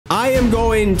I am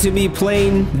going to be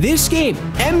playing this game,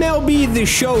 MLB The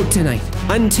Show, tonight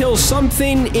until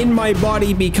something in my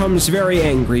body becomes very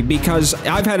angry because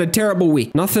I've had a terrible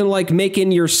week. Nothing like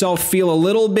making yourself feel a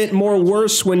little bit more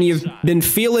worse when you've been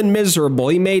feeling miserable.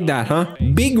 He made that, huh?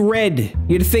 Big Red.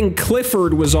 You'd think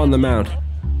Clifford was on the mound.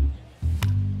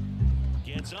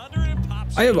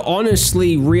 I have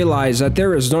honestly realized that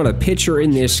there is not a pitcher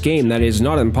in this game that is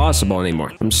not impossible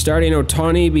anymore. I'm starting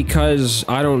Ohtani because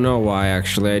I don't know why,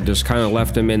 actually. I just kind of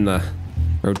left him in the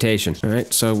rotation. All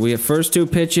right, so we have first two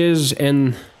pitches,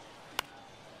 and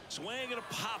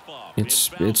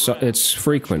it's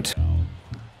frequent.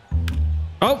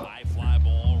 Oh! Fly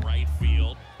ball right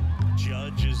field.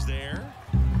 Judge is there.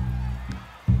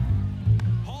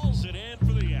 Hauls it in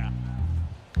for the out.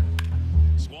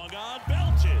 Swung on,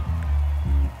 belted.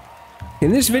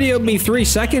 Can this video be 3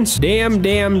 seconds? Damn.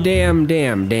 Damn. You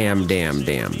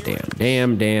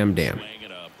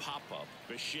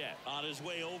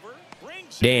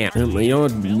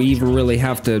don't even really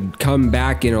have to come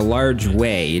back in a large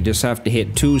way. You just have to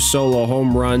hit 2 solo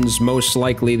home runs. Most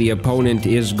likely the opponent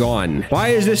is gone. Why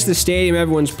is this the stadium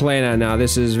everyone's playing at now?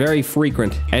 This is very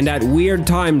frequent. And at weird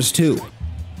times, too.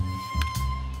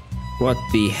 What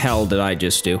the hell did I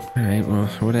just do? All right, well,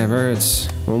 whatever. It's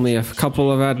only a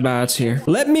couple of at-bats here.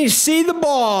 Let me see the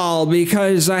ball,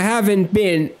 because I haven't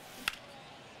been...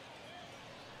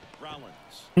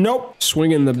 Nope.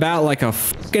 Swinging the bat like a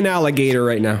fucking alligator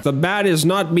right now. The bat is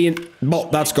not being... Oh,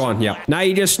 that's gone, yeah. Now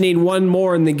you just need one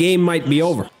more and the game might be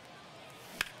over.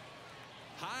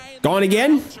 Gone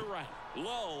again?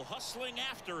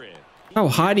 How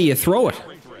high do you throw it?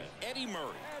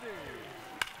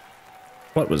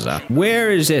 What was that? Where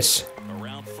is this?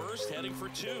 Around first, heading for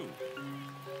 2.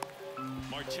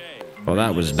 Oh,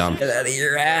 that was dumb. Get out of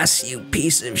your ass, you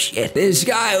piece of shit. This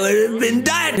guy would have been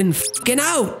dead and fucking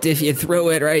out if you threw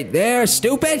it right there,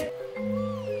 stupid.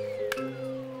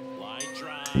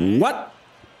 What?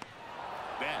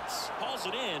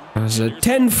 There's a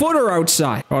 10-footer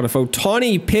outside. God, if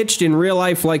Ohtani pitched in real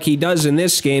life like he does in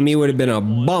this game, he would have been a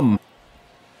bum.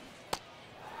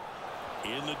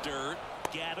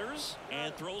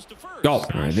 Oh,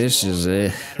 this is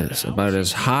about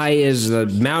as high as the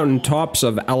mountaintops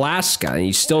of Alaska, and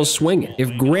he's still swinging.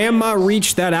 If Grandma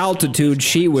reached that altitude,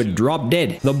 she would drop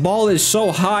dead. The ball is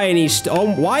so high, and he's...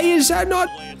 Oh, why is that not...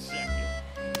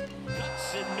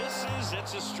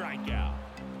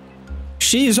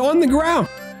 She's on the ground.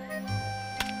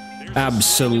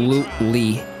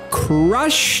 Absolutely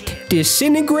crushed,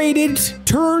 disintegrated,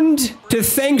 turned to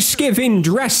Thanksgiving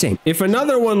dressing. If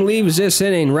another one leaves this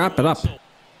inning, wrap it up.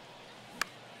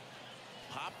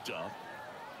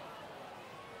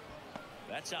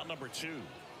 That's out number 2.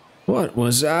 What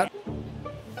was that?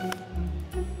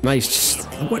 Nice.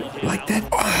 What, like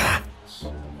that?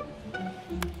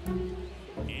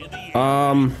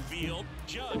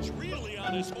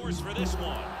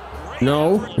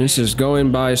 No, this is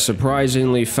going by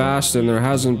surprisingly fast, and there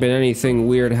hasn't been anything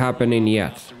weird happening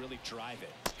yet.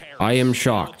 I am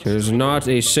shocked. There's not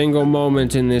a single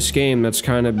moment in this game that's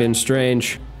kind of been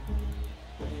strange.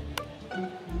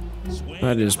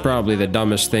 That is probably the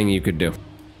dumbest thing you could do.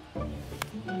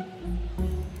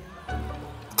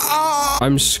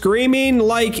 I'm screaming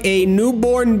like a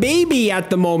newborn baby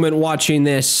at the moment watching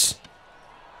this.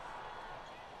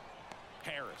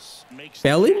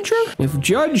 Bellinger? If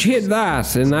Judge hit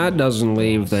that and that doesn't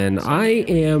leave, then I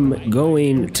am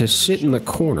going to sit in the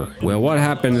corner. Well, what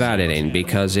happened to that inning?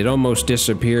 Because it almost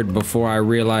disappeared before I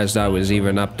realized I was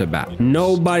even up to bat.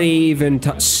 Nobody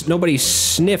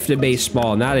sniffed a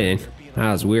baseball in that inning.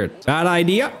 That was weird. Bad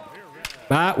idea.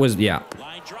 That was, yeah.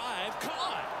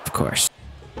 Of course.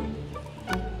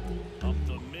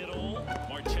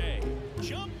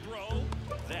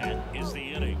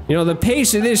 You know, the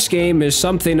pace of this game is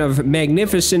something of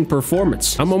magnificent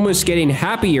performance. I'm almost getting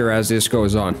happier as this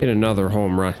goes on. Hit another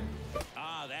home run.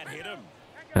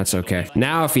 That's okay.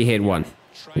 Now if he hit one,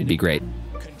 it'd be great.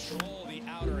 Control the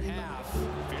outer half.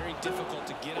 Very difficult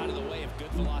to get out of the way of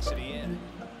good velocity in.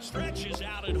 Stretches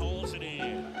out and holds it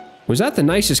in. Was that the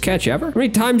nicest catch ever? How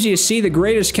many times do you see the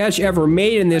greatest catch ever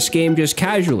made in this game just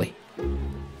casually?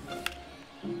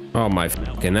 Oh my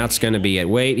fucking, that's gonna be it.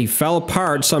 Wait, he fell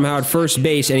apart somehow at first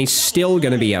base, and he's still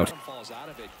gonna be out.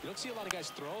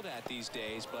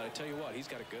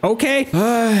 Okay,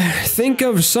 think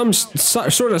of some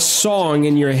sort of song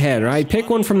in your head, right? Pick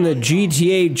one from the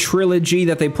GTA trilogy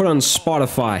that they put on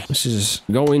Spotify. This is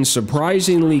going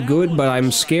surprisingly good, but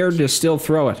I'm scared to still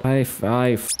throw it. I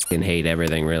fucking hate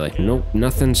everything, really. Nope,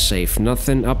 nothing's safe.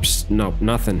 Nothing nope,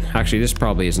 nothing. Actually, this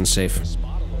probably isn't safe.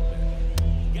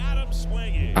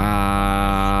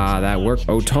 That worked.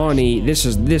 Ohtani,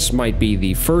 this might be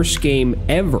the first game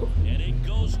ever.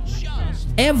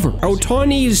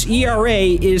 Ohtani's ERA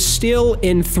is still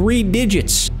in 3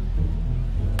 digits.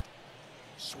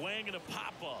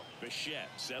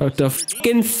 But the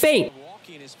fucking feint.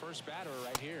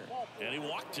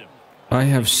 I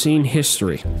have seen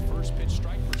history.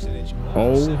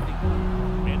 Oh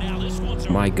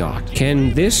my God.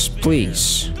 Can this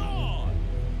please?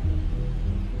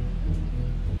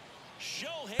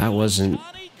 That wasn't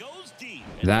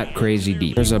that crazy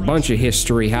deep. There's a bunch of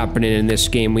history happening in this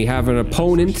game. We have an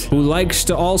opponent who likes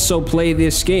to also play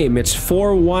this game. It's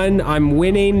 4-1. I'm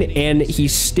winning, and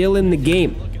he's still in the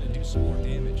game.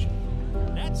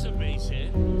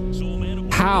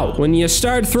 How? When you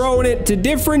start throwing it to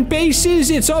different bases,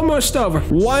 it's almost over.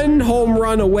 1 home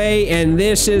run away, and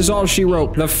this is all she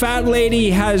wrote. The fat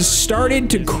lady has started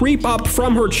to creep up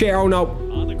from her chair. Oh, no.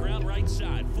 On the ground right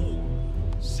side. 4,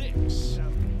 6,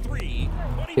 3.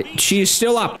 She's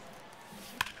still up.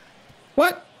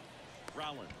 What?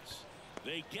 Rollins.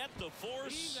 They get the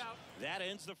force. That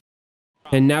ends the...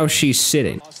 And now she's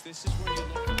sitting. This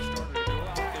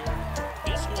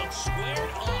one squared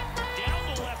up.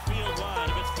 Down the left field line.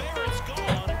 If it's fair, it's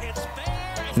gone. It's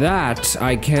fair. That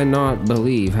I cannot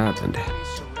believe happened.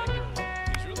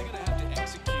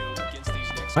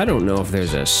 I don't know if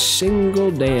there's a single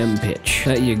damn pitch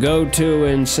that you go to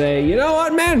and say, you know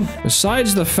what, man?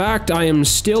 Besides the fact I am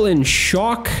still in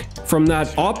shock from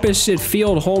that opposite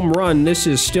field home run, this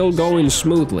is still going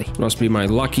smoothly. Must be my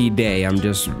lucky day. I'm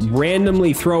just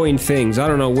randomly throwing things. I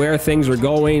don't know where things are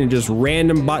going, and just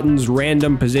random buttons,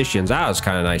 random positions. That was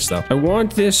kind of nice, though. I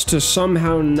want this to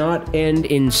somehow not end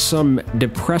in some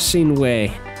depressing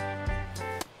way.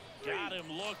 Got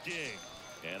him looking.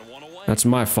 And one away. That's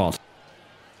my fault.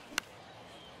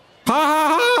 Ha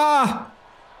ha ha!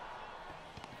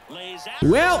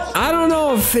 Well, I don't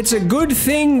know if it's a good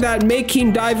thing that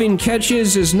making diving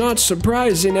catches is not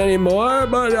surprising anymore,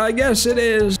 but I guess it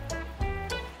is.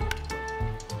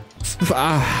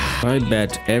 I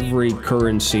bet every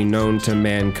currency known to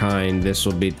mankind this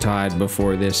will be tied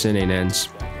before this inning ends.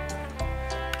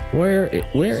 Where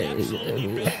is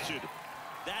it?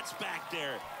 That's back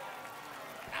there.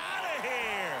 Out of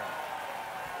here.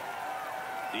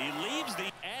 He leaves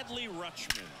the Adley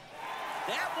Rutschman.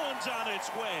 That one's on its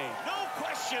way. No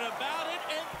question about it,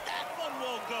 and that one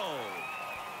will go.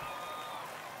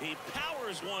 He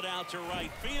powers one out to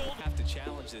right field. Have to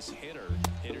challenge this hitter.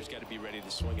 Hitter's got to be ready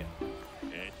to swing it.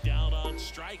 And down on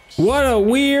strikes. What a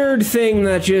weird thing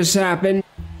that just happened.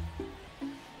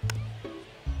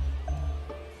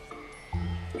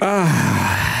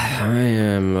 I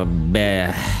am a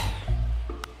bear.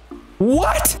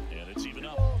 What? And it's even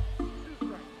up.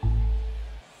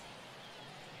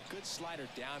 Good slider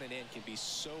down and in can be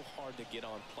so hard to get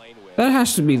on plane with. That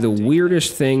has to be the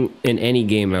weirdest thing in any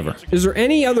game ever. Is there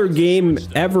any other game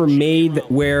ever made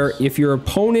where if your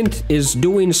opponent is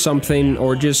doing something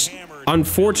or just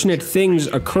unfortunate things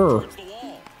occur,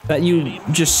 that you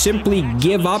just simply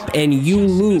give up and you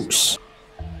lose?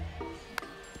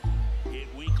 Hit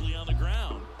weakly on the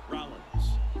ground. Rollins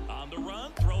on the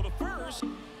run, throw to first.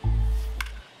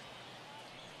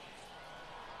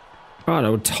 God,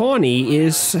 Ohtani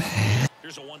is...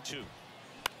 Here's a 1-2.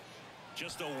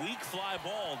 Just a weak fly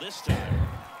ball this time.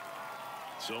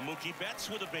 So Mookie Betts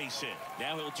with a base hit.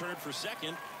 Now he'll turn for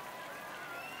second.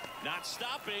 Not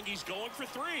stopping. He's going for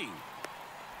 3.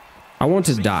 I want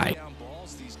to die. Down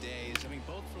balls these days. I mean,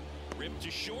 both from Ripped to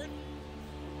short.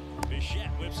 Bichette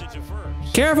whips it to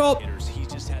first. Careful! hitters, he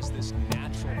just has this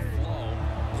natural flow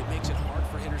that makes it hard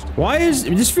for hitters to. Why is...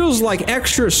 This feels like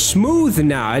extra smooth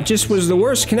now. It just was the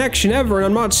worst connection ever, and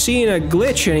I'm not seeing a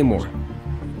glitch anymore.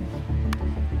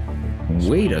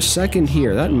 Wait a second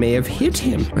here. That may have hit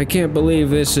him. I can't believe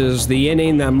this is the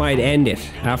inning that might end it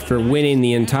after winning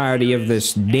the entirety of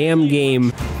this damn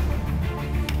game.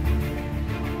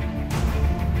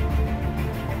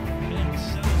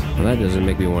 Well, that doesn't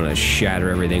make me want to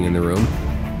shatter everything in the room.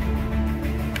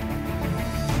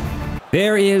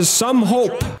 There is some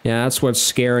hope. Yeah, that's what's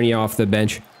scaring you off the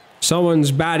bench.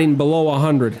 Someone's batting below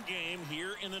 100. Game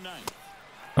here in the ninth.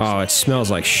 Oh, it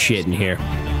smells like shit in here.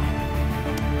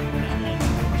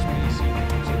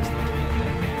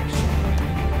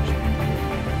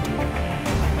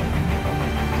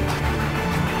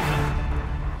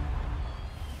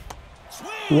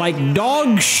 Like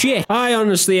dog shit. I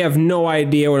honestly have no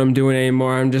idea what I'm doing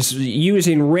anymore. I'm just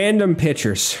using random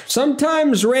pitchers.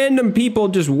 Sometimes random people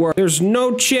just work. There's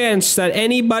no chance that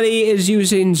anybody is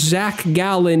using Zach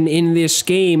Gallen in this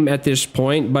game at this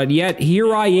point, but yet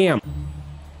here I am.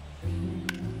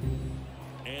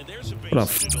 And there's a base What a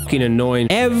fucking annoying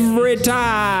every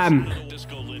time.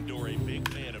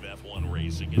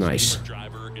 Nice.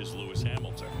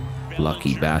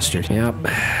 Lucky bastard. Yep.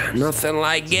 Nothing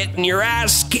like getting your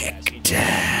ass kicked.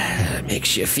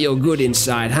 Makes you feel good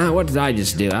inside, huh? What did I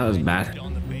just do? That was bad.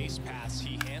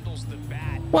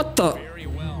 What the? Very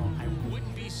well. I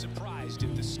wouldn't be surprised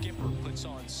if the skipper puts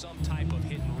on some type of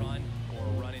hit and run or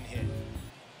a run and hit.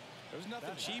 There's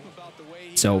nothing cheap about the way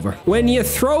It's over. When you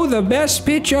throw the best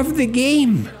pitch of the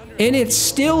game and it's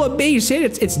still a base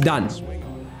hit, it's done.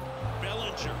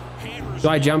 Do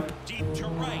I jump?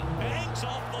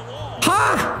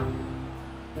 Ha!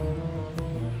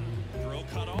 Throw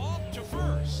cut off to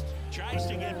first. Tries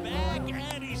to get back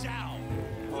and he's out.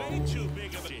 Way too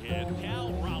big of a hit.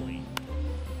 Cal Raleigh.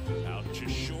 Out to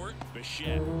short.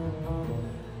 Bichette.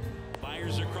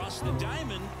 Fires across the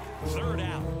diamond. Third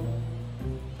out.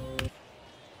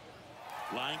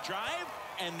 Line drive.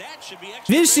 And that should be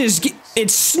extra. This is...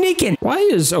 It's sneaking. Why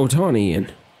is Ohtani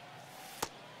in?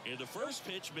 The first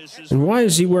pitch misses. And why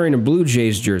is he wearing a Blue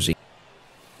Jays jersey?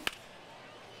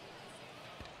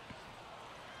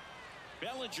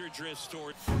 Bellinger drifts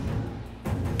toward.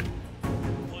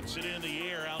 Puts it in the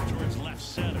air out towards left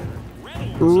center.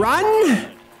 Run?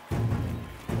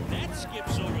 That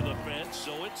skips over the fence,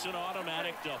 so it's an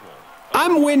automatic double.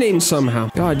 I'm winning somehow.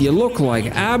 God, you look like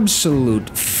absolute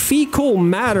fecal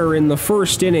matter in the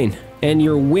first inning, and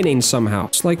you're winning somehow.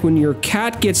 It's like when your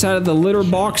cat gets out of the litter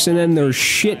box and then there's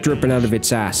shit dripping out of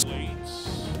its ass.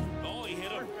 Oh, he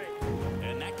hit him.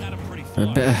 And that got him pretty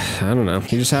I don't know.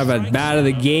 You just have a bat of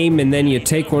the game and then you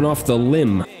take one off the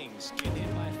limb.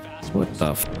 What the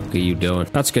f are you doing?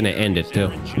 That's gonna end it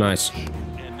too. Nice.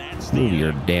 Move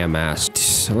your damn ass.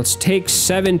 So let's take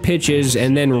 7 pitches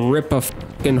and then rip a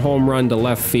fucking home run to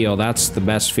left field. That's the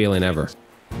best feeling ever.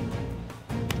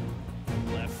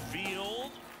 left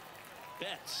field.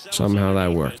 Somehow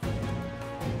that worked. Up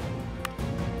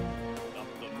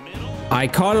the middle. I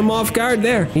caught him off guard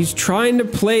there. He's trying to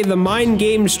play the mind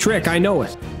games trick. I know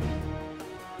it.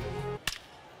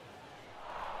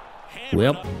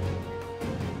 Well.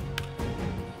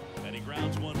 And he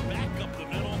grounds one back up the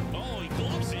middle. Oh, he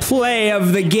gloves it. Play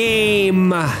of the game.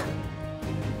 That's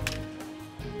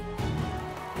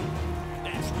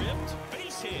ripped.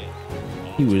 Base hit.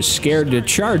 He was scared to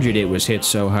charge it. It was hit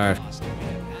so hard.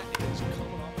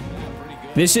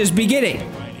 This is beginning.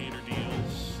 Right-hander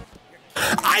deals.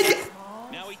 I...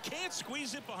 Now he can't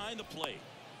squeeze it behind the plate.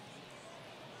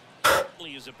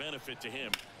 Only is a benefit to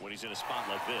him when he's in a spot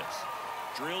like this.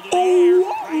 Drilled in the air.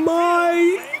 Oh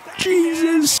my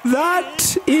Jesus.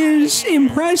 That is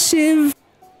impressive.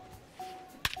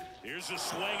 Here's a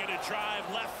swing and a drive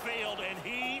left field, and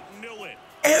he knew it.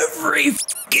 Every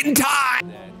fucking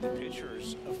time. the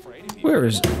pitcher's afraid of him.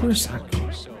 Where's that going?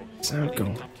 Where's that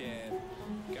going?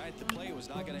 Guy at the plate was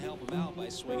not going to help him out by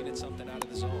swinging at something out of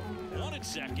the zone. One at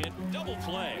second, double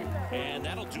play, and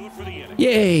that'll do it for the inning.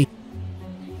 Yay.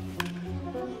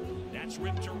 That's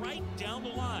ripped to right down the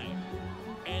line,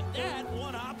 and that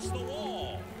one hops the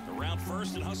wall. Around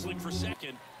first and hustling for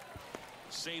second.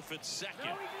 Safe at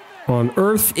second. On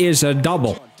Earth is a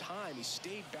double. On time, he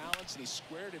stayed balanced and he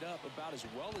squared it up about as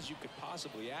well as you could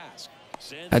possibly ask.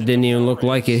 That didn't even look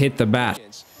like it hit the bat.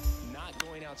 Not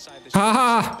going outside the Ha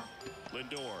ha!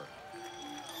 Lindor.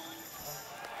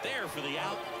 There for the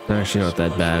out. Actually, not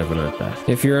that bad of an at bat.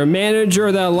 If you're a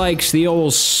manager that likes the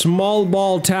old small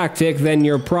ball tactic, then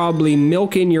you're probably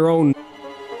milking your own.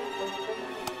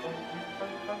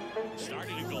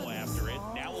 Starting to go after it.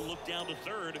 Now we'll look down to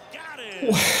third. Got it.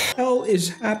 What the hell is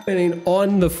happening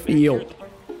on the field?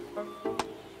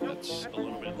 That's a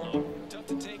little bit low.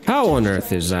 How on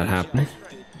earth is that happening?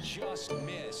 just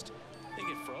missed. They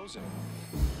get frozen.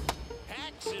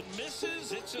 Hacks and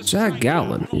misses. It's a Zach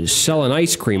Gallen is selling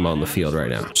ice cream on the field right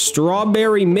now.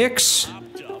 Strawberry mix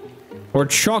popped up. or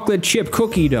chocolate chip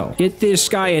cookie dough? Get this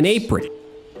guy an apron.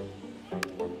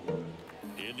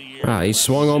 In the air. Ah, he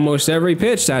swung almost every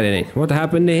pitch that inning. What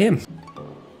happened to him?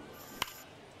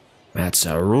 That's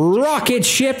a rocket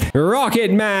ship.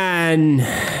 Rocket Man.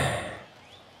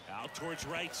 Out towards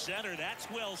right center. That's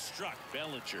well struck.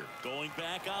 Bellinger going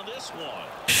back on this one.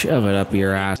 Shove it up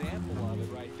your ass. Example of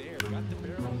it right there. Got the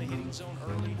barrel in the hitting zone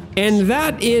early. And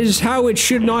that is how it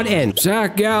should not end.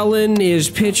 Zach Gallen is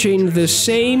pitching the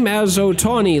same as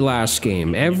Ohtani last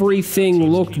game. Everything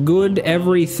looked good.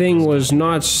 Everything was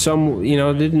not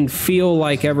didn't feel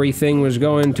like everything was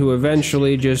going to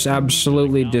eventually just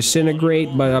absolutely disintegrate,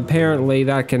 but apparently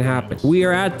that can happen. We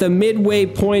are at the midway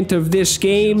point of this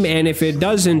game, and if it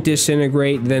doesn't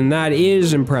disintegrate, then that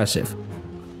is impressive.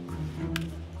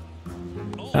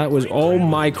 That was, oh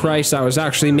my Christ, that was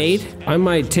actually made. I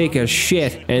might take a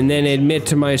shit and then admit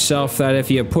to myself that if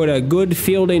you put a good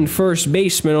fielding first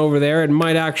baseman over there, it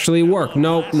might actually work.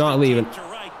 Nope, not leaving.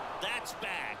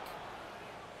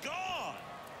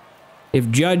 If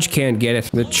Judge can't get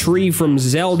it, the tree from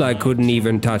Zelda couldn't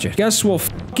even touch it. Guess we'll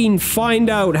fucking find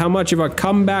out how much of a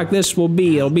comeback this will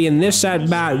be. It'll be in this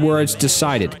at-bat where it's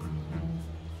decided.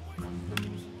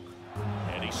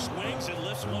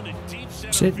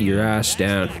 Sit your ass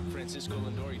down.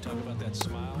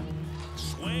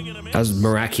 That was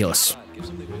miraculous.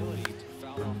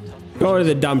 Go to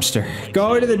the dumpster.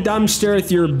 Go to the dumpster with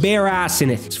your bare ass in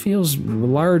it. This feels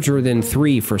larger than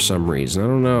 3 for some reason. I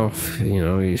don't know if, you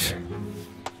know, he's...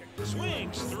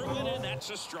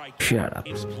 Shut up.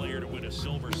 Player to win a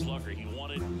Silver Slugger he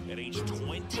wanted at age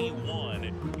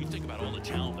 21. You think about all the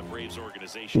talent the Braves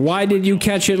organization. Why did you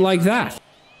catch it like that?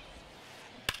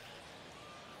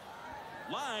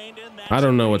 I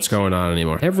don't know what's going on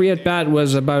anymore. Every at-bat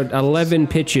was about 11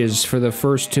 pitches for the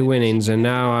first 2 innings, and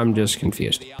now I'm just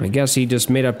confused. I guess he just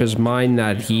made up his mind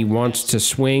that he wants to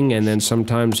swing, and then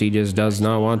sometimes he just does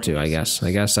not want to, I guess.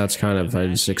 I guess that's kind of, I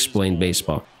just explained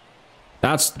baseball.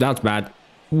 That's bad.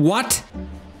 What?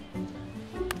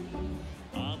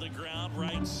 On the ground,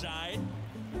 right side.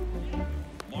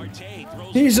 Marte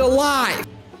throws. He's alive!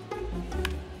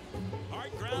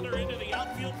 Hard grounder into the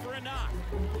outfield for a knock.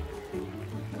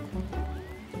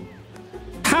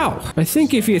 How? I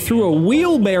think if you threw a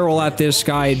wheelbarrow at this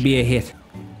guy, it'd be a hit.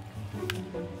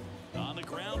 On the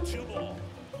ground, 2 ball.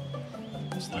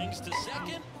 Slings to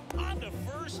second. On to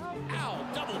first.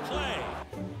 Out. Double play.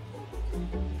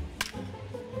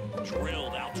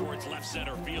 Drilled out towards left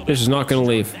center field. This is not going to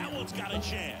leave. That one's got a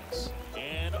chance.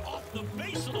 And off the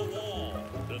base of the wall.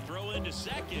 The throw into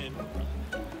second.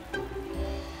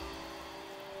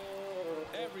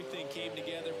 Everything came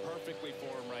together perfectly for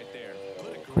him right there.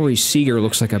 Holy Seager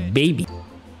looks like a baby.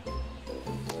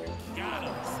 Got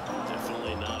him.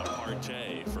 Definitely not a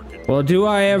Marte for good. Well, do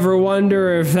I ever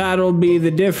wonder if that'll be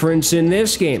the difference in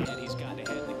this game? He's got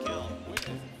to head the count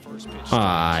with first pitch.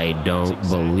 I don't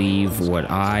believe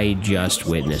what I just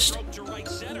witnessed. To right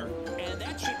center, and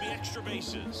that should be extra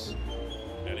bases.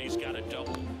 And he's got a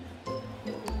double.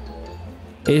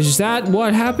 Is that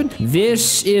what happened?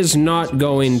 This is not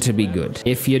going to be good.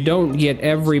 If you don't get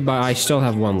everybody, I still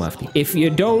have 1 lefty. If you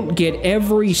don't get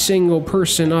every single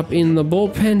person up in the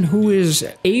bullpen who is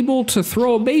able to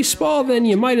throw a baseball, then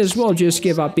you might as well just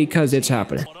give up because it's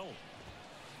happening.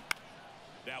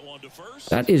 That one to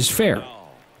first. That is fair.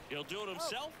 He'll do it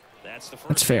himself. That's the first.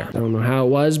 That's fair. I don't know how it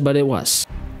was, but it was.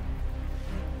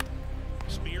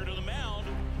 Spear to the mound.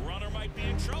 Runner might be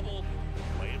in trouble.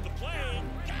 Play at the plate.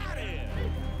 Got it.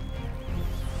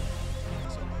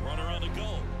 Runner on the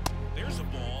go. There's a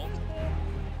ball.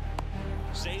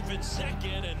 Safe in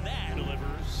second, and that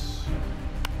delivers.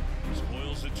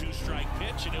 Spoils the 2-strike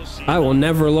pitch, and he'll see. I will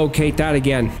never locate that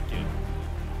again.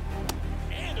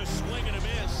 And a swing and a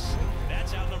miss.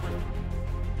 That's out number.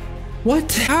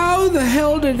 What? How the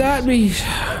hell did that be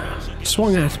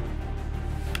swung at?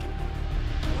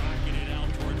 Rocking it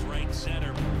out towards right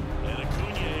center. And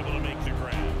Acuna able to make the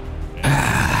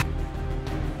grab.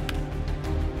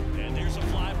 And there's a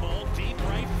fly ball deep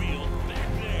right field. Back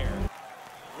there.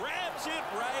 Grabs it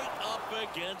right up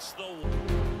against the wall.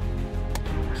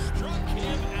 Struck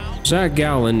him out. Zach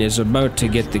Gallen is about to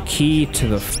get the key to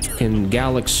the fucking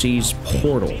galaxy's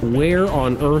portal. Where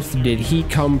on earth did he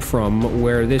come from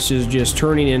where this is just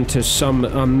turning into some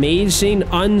amazing,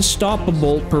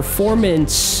 unstoppable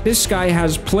performance? This guy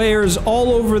has players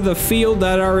all over the field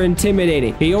that are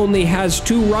intimidating. He only has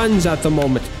 2 runs at the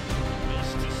moment.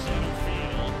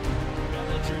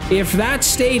 If that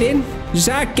stayed in,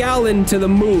 Zach Gallen to the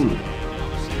moon.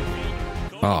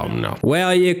 Oh no.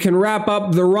 Well, you can wrap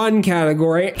up the run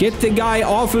category. Get the guy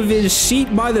off of his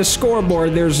seat by the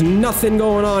scoreboard. There's nothing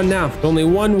going on now. Only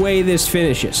one way this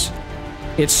finishes.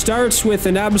 It starts with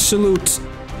an absolute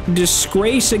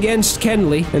disgrace against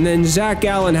Kenley, and then Zach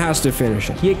Gallen has to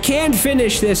finish it. You can't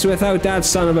finish this without that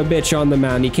son of a bitch on the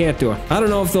mound. You can't do it. I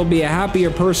don't know if there'll be a happier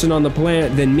person on the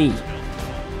planet than me.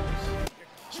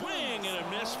 Swing and a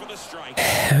miss for the strike.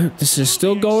 This is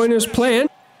still going as planned.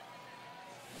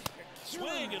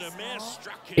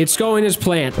 It's going as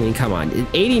planned. I mean, come on.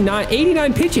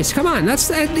 89 pitches. Come on.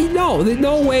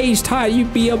 No way he's tired.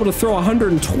 You'd be able to throw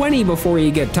 120 before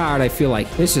you get tired, I feel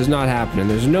like. This is not happening.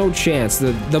 There's no chance.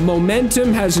 The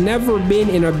momentum has never been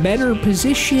in a better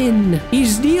position.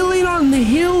 He's dealing on the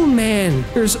hill, man.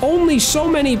 There's only so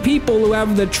many people who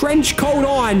have the trench coat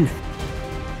on.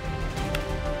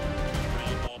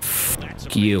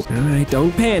 Fuck you. All right,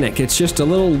 don't panic. It's just a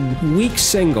little weak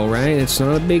single, right? It's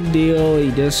not a big deal. He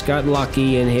just got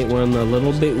lucky and hit one a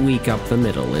little bit weak up the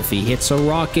middle. If he hits a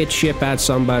rocket ship at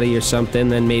somebody or something,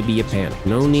 then maybe you panic.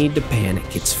 No need to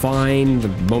panic. It's fine. The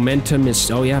momentum is...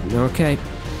 Oh, yeah. Okay.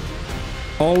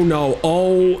 Oh, no.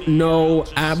 Oh, no.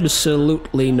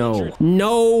 Absolutely no.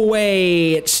 No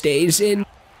way it stays in.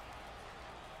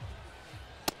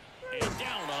 And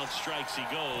down on strikes he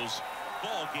goes.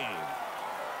 Ball game.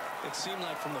 It seemed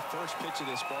like from the first pitch of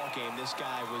this ball game, this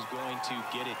guy was going to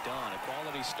get it done. A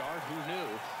quality start, who knew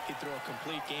he'd throw a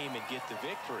complete game and get the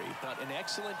victory. But an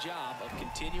excellent job of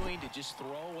continuing to just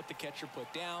throw what the catcher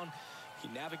put down. He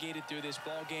navigated through this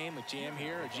ball game, a jam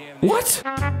here, a jam there.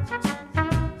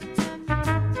 What?